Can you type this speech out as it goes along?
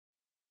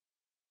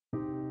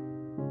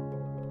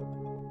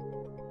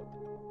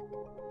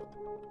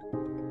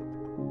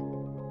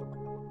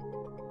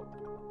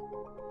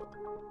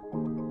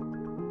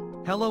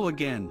Hello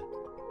again.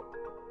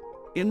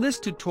 In this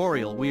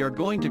tutorial we are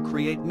going to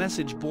create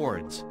message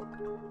boards.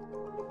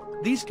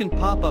 These can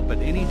pop up at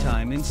any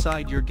time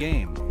inside your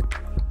game.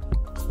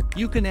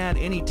 You can add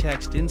any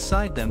text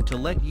inside them to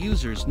let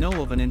users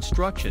know of an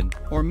instruction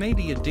or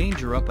maybe a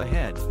danger up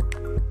ahead.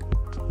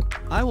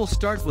 I will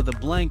start with a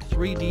blank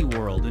 3D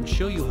world and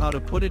show you how to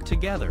put it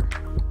together.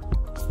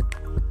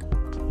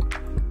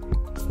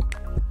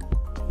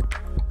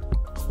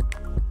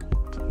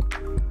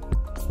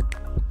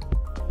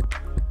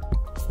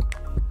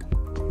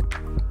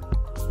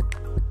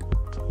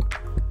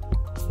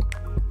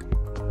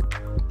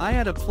 I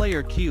add a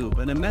player cube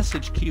and a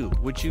message cube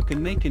which you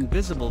can make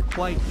invisible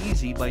quite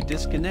easy by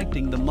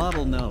disconnecting the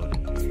model node.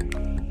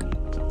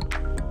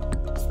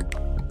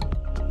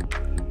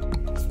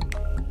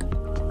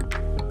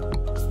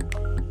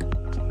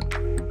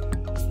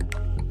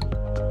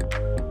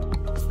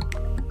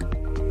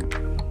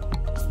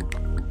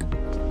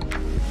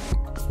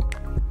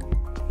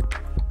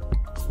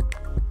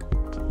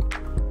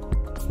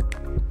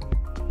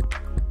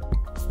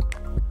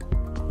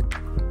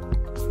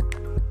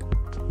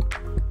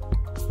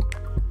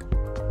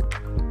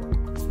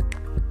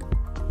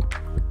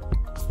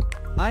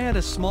 I add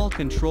a small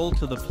control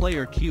to the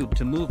player cube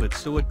to move it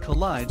so it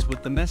collides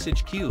with the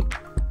message cube.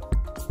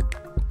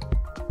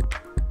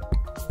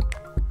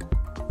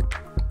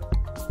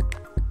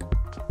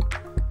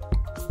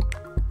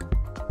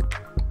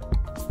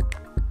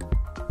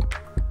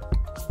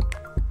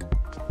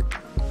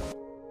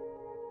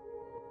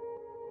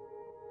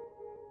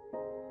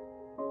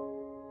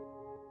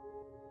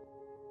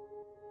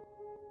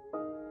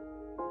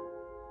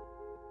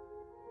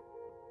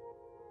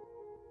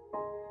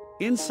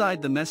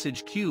 Inside the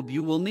message cube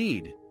you will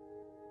need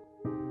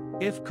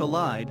if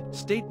collide,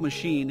 state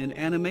machine and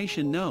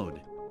animation node,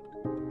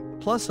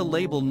 plus a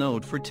label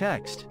node for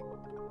text.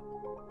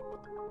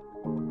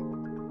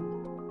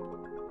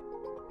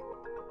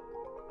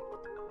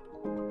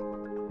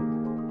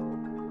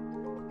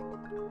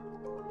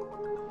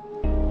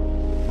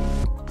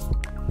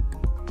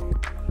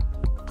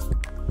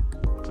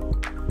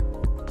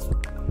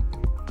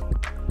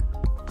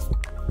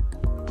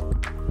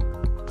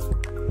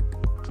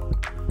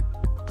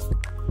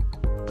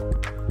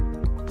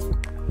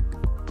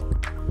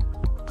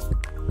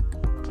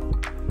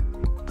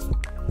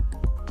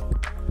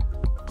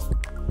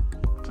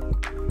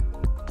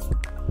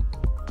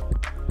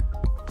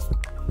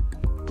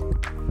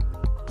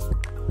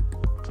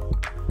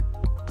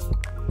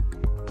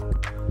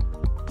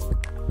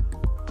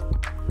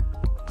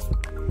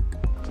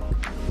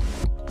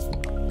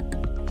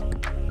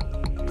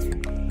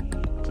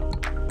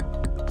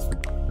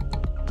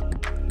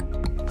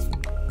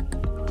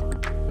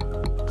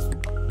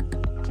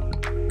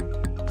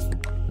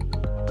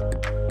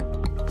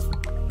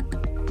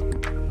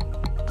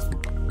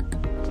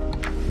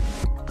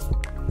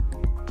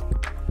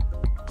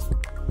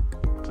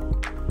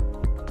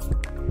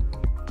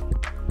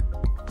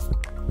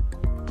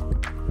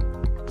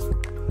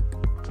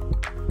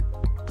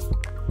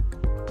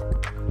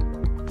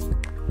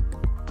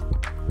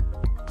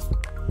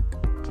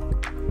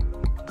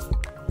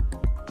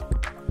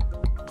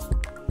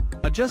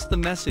 Adjust the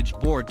message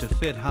board to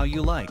fit how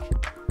you like.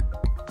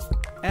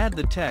 Add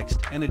the text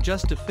and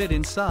adjust to fit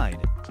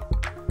inside.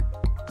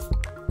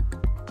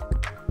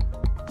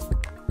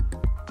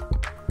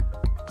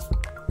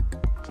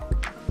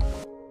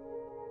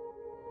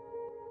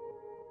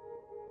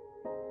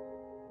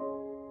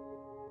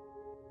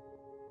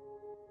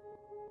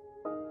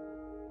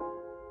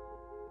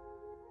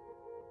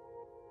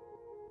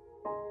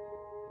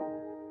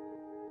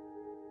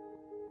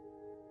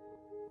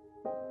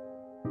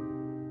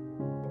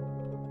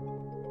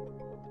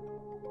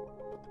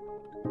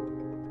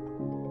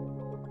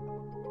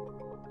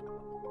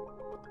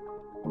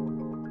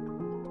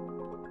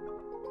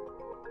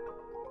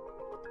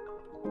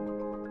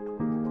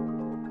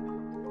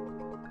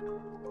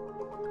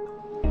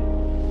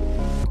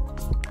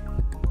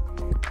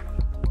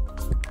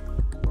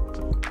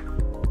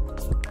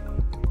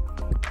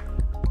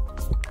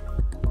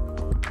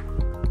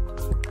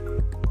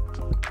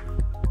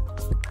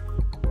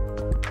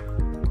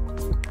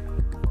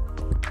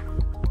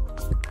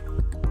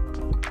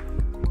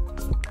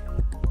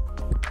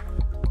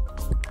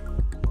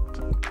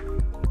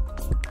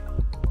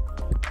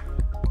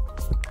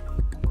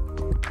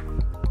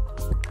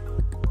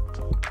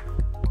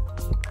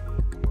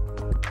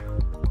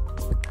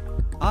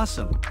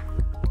 Awesome!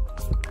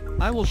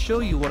 I will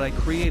show you what I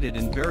created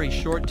in very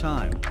short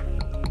time.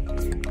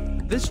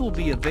 This will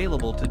be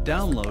available to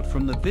download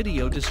from the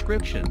video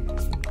description.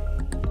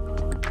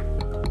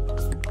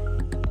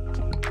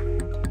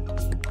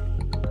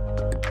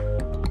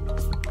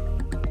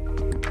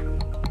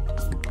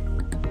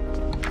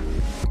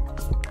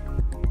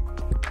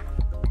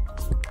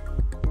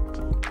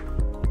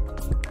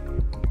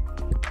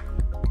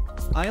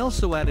 I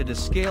also added a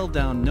scale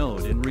down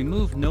node and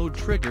remove node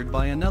triggered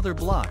by another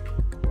block.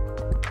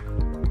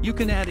 You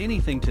can add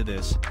anything to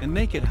this and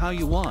make it how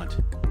you want.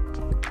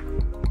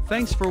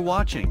 Thanks for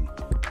watching.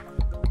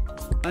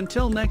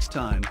 Until next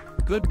time.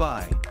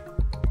 Goodbye.